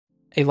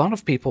A lot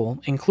of people,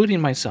 including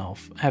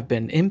myself, have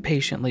been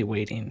impatiently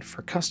waiting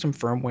for custom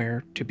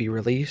firmware to be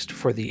released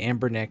for the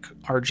Anbernic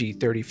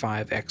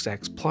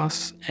RG35XX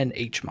Plus and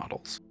H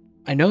models.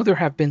 I know there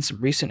have been some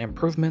recent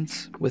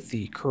improvements with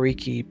the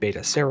Kuriki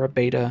Beta Sera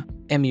beta,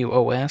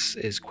 MUOS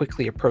is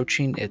quickly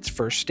approaching its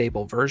first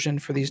stable version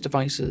for these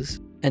devices,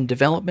 and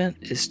development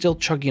is still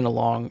chugging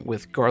along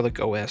with Garlic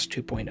OS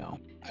 2.0.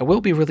 I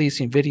will be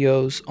releasing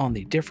videos on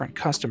the different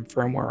custom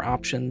firmware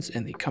options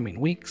in the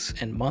coming weeks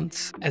and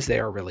months as they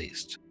are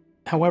released.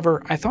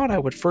 However, I thought I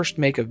would first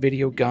make a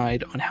video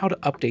guide on how to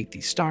update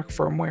the stock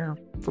firmware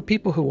for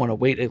people who want to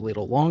wait a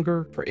little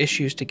longer for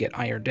issues to get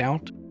ironed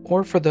out,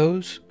 or for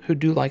those who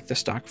do like the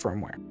stock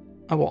firmware.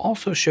 I will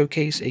also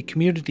showcase a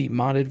community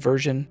modded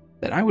version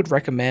that I would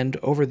recommend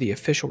over the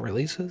official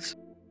releases.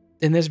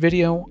 In this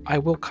video, I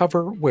will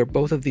cover where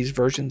both of these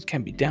versions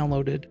can be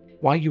downloaded,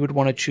 why you would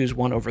want to choose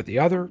one over the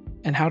other,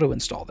 and how to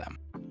install them.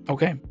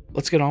 Okay,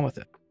 let's get on with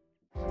it.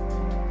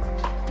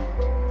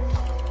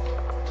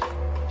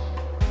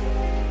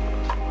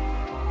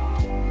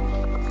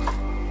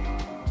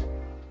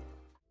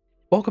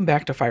 Welcome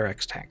back to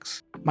FireX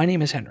Techs. My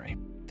name is Henry.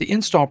 The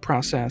install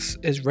process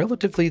is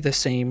relatively the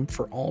same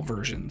for all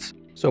versions,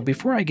 so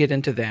before I get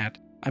into that,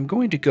 I'm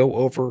going to go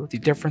over the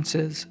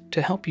differences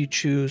to help you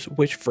choose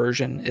which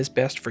version is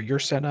best for your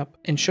setup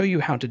and show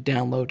you how to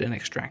download and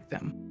extract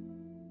them.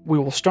 We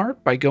will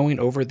start by going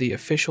over the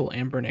official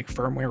Anbernic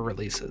firmware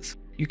releases.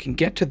 You can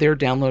get to their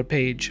download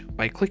page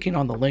by clicking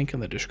on the link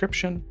in the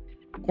description,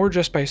 or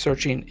just by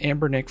searching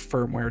Anbernic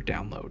firmware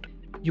download.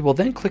 You will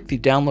then click the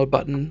download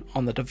button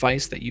on the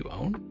device that you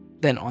own.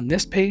 Then on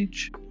this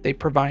page, they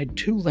provide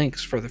two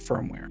links for the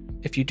firmware.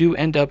 If you do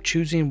end up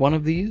choosing one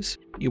of these,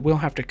 you will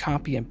have to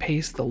copy and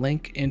paste the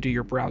link into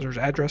your browser's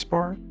address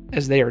bar,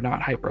 as they are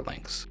not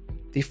hyperlinks.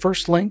 The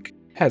first link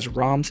has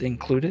ROMs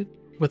included,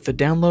 with the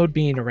download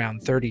being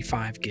around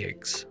 35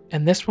 gigs.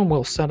 And this one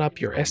will set up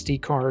your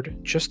SD card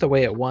just the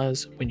way it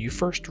was when you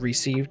first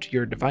received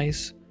your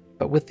device,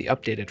 but with the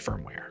updated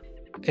firmware.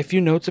 A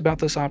few notes about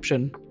this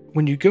option: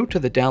 when you go to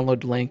the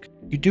download link,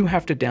 you do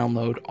have to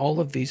download all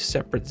of these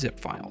separate zip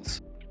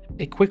files.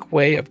 A quick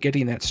way of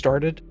getting that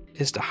started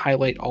is to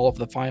highlight all of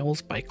the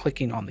files by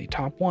clicking on the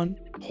top one,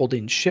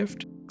 holding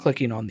Shift,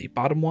 clicking on the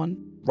bottom one,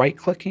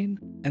 right-clicking,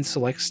 and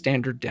select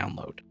Standard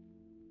Download.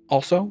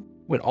 Also,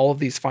 when all of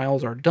these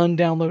files are done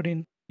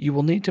downloading, you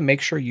will need to make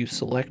sure you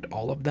select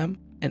all of them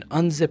and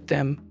unzip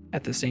them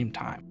at the same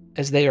time,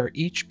 as they are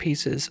each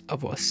pieces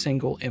of a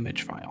single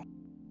image file.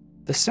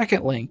 The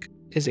second link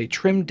is a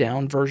trimmed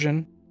down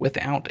version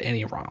without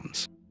any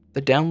ROMs.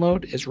 The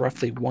download is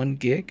roughly 1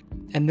 gig,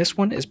 and this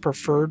one is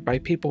preferred by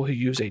people who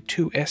use a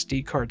 2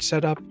 SD card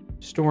setup,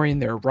 storing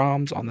their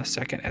ROMs on the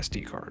second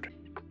SD card.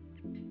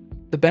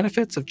 The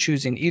benefits of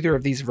choosing either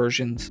of these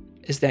versions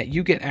is that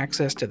you get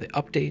access to the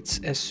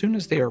updates as soon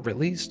as they are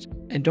released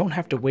and don't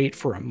have to wait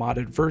for a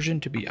modded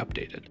version to be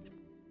updated.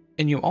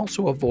 And you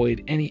also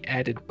avoid any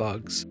added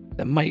bugs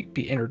that might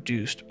be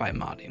introduced by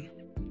modding.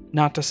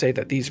 Not to say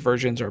that these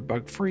versions are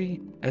bug-free,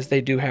 as they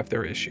do have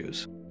their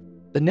issues.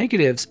 The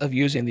negatives of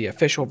using the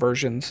official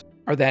versions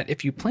are that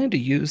if you plan to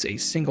use a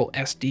single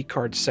SD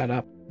card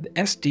setup, the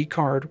SD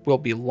card will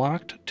be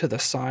locked to the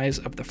size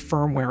of the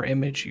firmware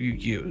image you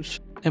use,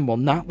 and will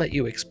not let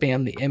you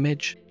expand the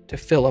image to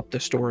fill up the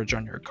storage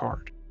on your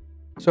card.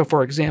 So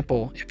for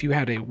example, if you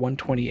had a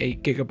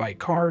 128GB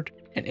card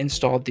and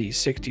installed the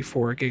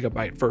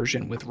 64GB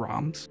version with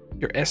ROMs,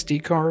 your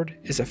SD card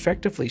is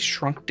effectively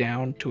shrunk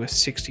down to a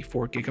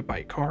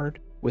 64GB card,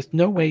 with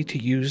no way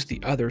to use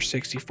the other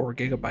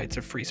 64GB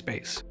of free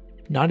space.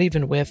 Not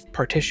even with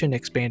partition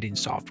expanding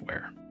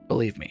software.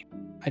 Believe me,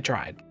 I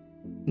tried.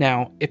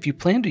 Now, if you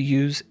plan to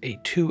use a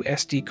 2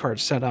 SD card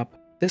setup,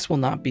 this will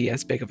not be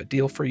as big of a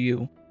deal for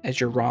you, as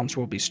your ROMs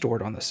will be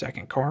stored on the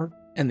second card,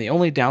 and the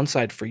only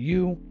downside for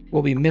you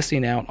will be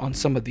missing out on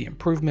some of the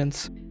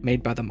improvements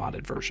made by the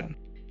modded version,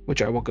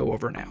 which I will go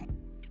over now.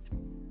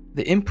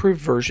 The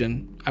improved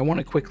version I want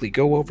to quickly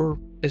go over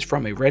is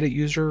from a Reddit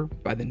user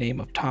by the name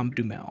of Tom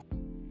Duhamel.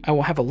 I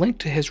will have a link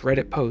to his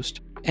Reddit post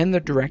and the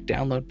direct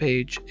download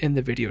page in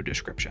the video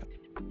description.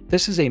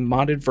 This is a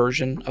modded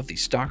version of the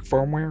stock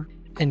firmware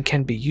and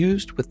can be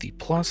used with the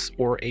Plus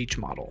or H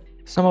model.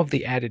 Some of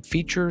the added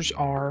features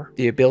are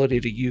the ability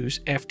to use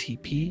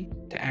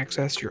FTP to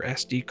access your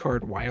SD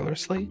card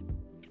wirelessly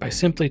by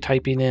simply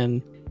typing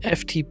in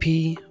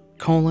FTP://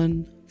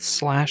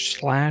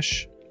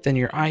 then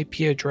your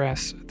IP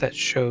address that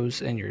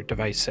shows in your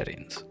device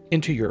settings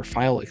into your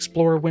File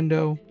Explorer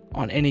window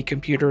on any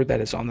computer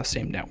that is on the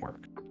same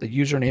network. The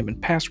username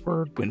and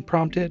password, when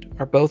prompted,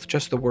 are both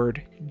just the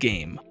word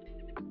game.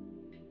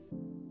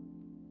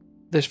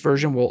 This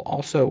version will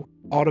also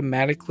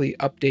automatically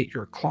update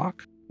your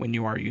clock when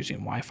you are using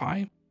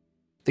Wi-Fi.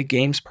 The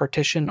games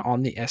partition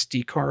on the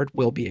SD card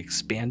will be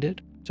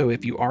expanded, so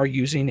if you are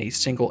using a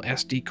single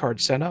SD card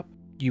setup,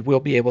 you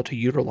will be able to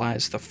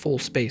utilize the full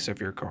space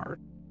of your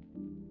card.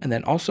 And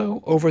then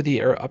also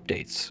over-the-air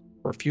updates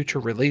for future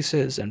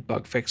releases and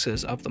bug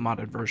fixes of the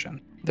modded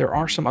version. There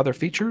are some other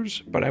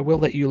features, but I will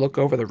let you look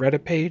over the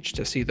Reddit page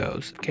to see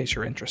those in case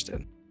you're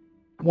interested.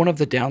 One of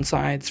the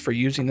downsides for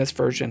using this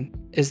version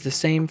is the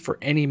same for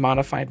any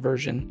modified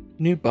version.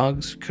 New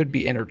bugs could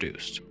be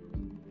introduced.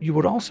 You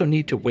would also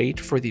need to wait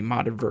for the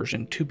modded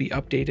version to be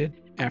updated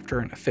after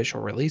an official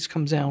release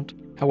comes out.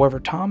 However,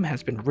 Tom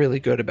has been really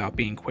good about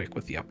being quick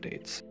with the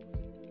updates.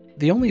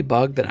 The only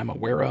bug that I'm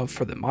aware of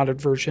for the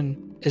modded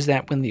version is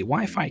that when the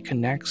Wi-Fi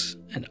connects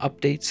and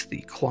updates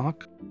the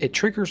clock, it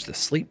triggers the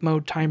sleep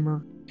mode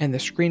timer and the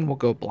screen will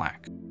go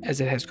black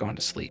as it has gone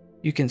to sleep.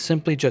 You can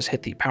simply just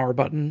hit the power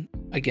button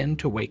again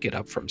to wake it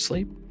up from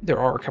sleep. There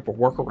are a couple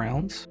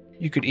workarounds.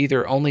 You could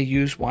either only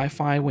use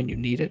Wi-Fi when you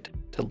need it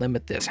to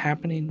limit this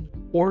happening,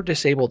 or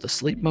disable the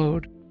sleep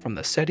mode from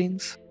the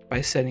settings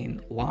by setting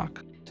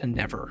lock to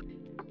never.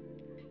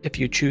 If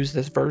you choose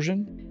this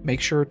version, make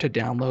sure to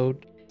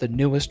download the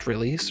newest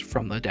release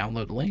from the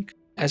download link.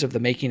 As of the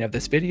making of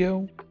this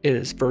video, it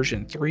is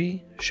version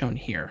 3 shown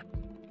here.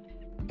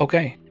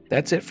 Okay,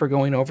 that's it for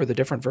going over the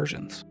different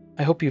versions.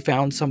 I hope you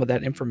found some of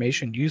that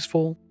information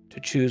useful to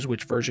choose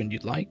which version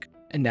you'd like,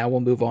 and now we'll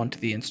move on to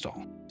the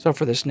install. So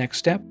for this next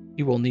step,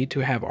 you will need to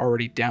have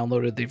already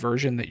downloaded the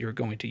version that you're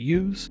going to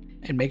use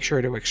and make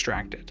sure to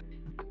extract it.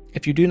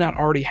 If you do not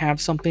already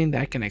have something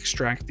that can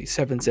extract the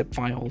 7-zip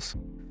files,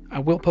 I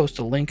will post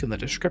a link in the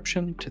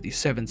description to the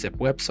 7-zip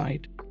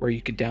website where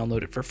you can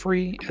download it for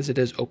free as it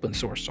is open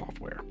source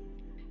software.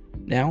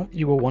 Now,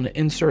 you will want to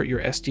insert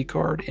your SD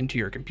card into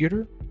your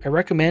computer. I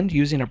recommend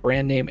using a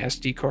brand name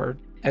SD card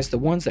as the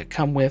ones that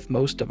come with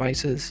most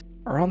devices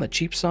are on the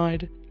cheap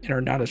side and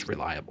are not as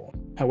reliable.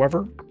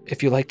 However,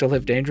 if you like to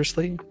live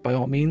dangerously, by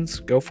all means,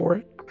 go for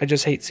it. I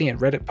just hate seeing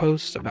Reddit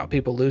posts about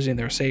people losing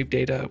their save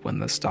data when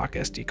the stock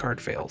SD card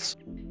fails.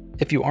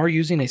 If you are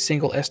using a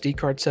single SD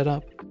card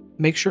setup,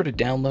 make sure to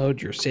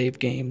download your save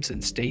games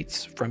and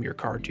states from your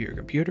card to your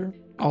computer.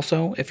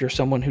 Also, if you're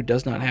someone who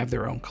does not have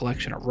their own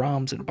collection of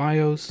ROMs and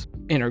BIOS,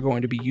 and are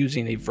going to be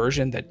using a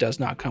version that does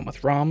not come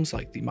with ROMs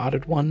like the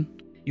modded one,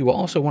 you will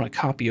also want to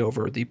copy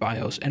over the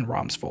BIOS and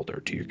ROMs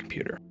folder to your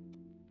computer.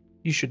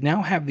 You should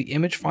now have the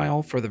image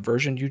file for the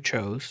version you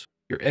chose,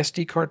 your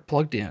SD card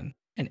plugged in,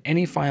 and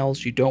any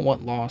files you don't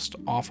want lost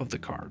off of the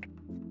card.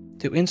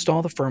 To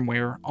install the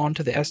firmware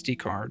onto the SD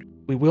card,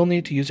 we will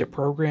need to use a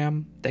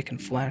program that can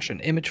flash an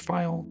image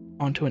file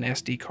onto an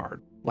SD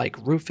card,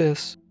 like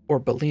Rufus or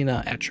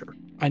Balena Etcher.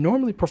 I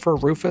normally prefer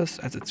Rufus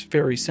as it's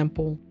very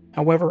simple.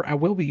 However, I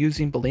will be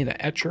using Balena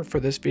Etcher for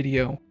this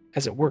video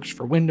as it works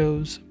for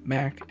Windows,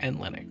 Mac, and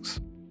Linux.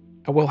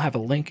 I will have a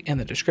link in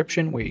the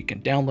description where you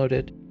can download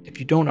it if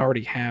you don't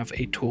already have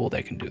a tool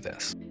that can do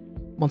this.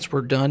 Once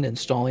we're done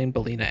installing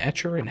Balena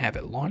Etcher and have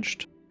it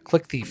launched,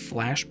 click the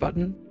Flash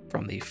button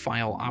from the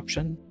File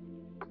option,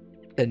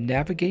 then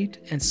navigate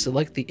and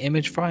select the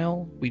image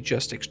file we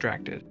just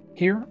extracted.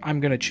 Here, I'm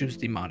going to choose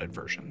the modded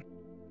version.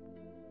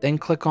 Then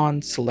click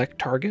on Select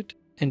Target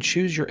and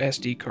choose your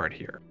SD card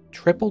here.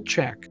 Triple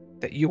check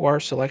that you are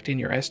selecting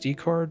your SD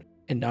card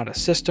and not a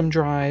system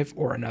drive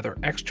or another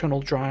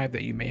external drive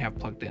that you may have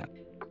plugged in.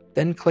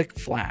 Then click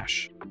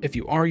Flash. If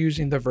you are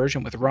using the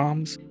version with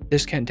ROMs,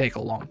 this can take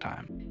a long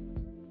time.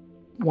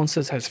 Once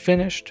this has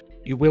finished,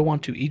 you will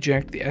want to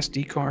eject the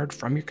SD card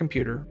from your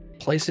computer,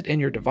 place it in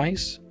your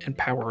device, and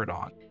power it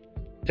on.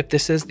 If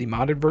this is the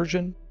modded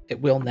version, it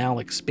will now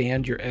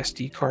expand your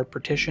SD card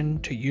partition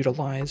to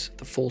utilize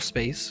the full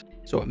space,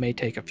 so it may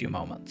take a few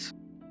moments.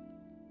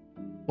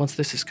 Once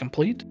this is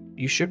complete,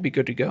 you should be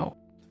good to go.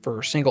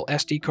 For single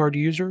SD card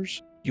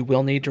users, you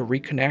will need to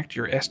reconnect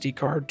your SD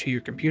card to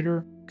your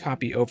computer,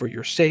 copy over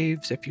your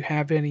saves if you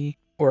have any,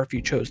 or if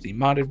you chose the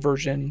modded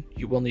version,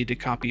 you will need to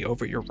copy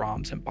over your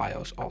ROMs and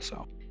BIOS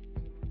also.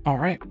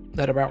 Alright,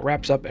 that about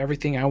wraps up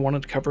everything I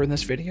wanted to cover in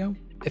this video.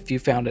 If you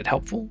found it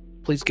helpful,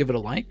 please give it a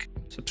like,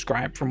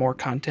 subscribe for more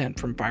content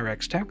from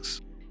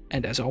FireXTechs,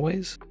 and as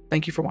always,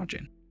 thank you for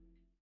watching.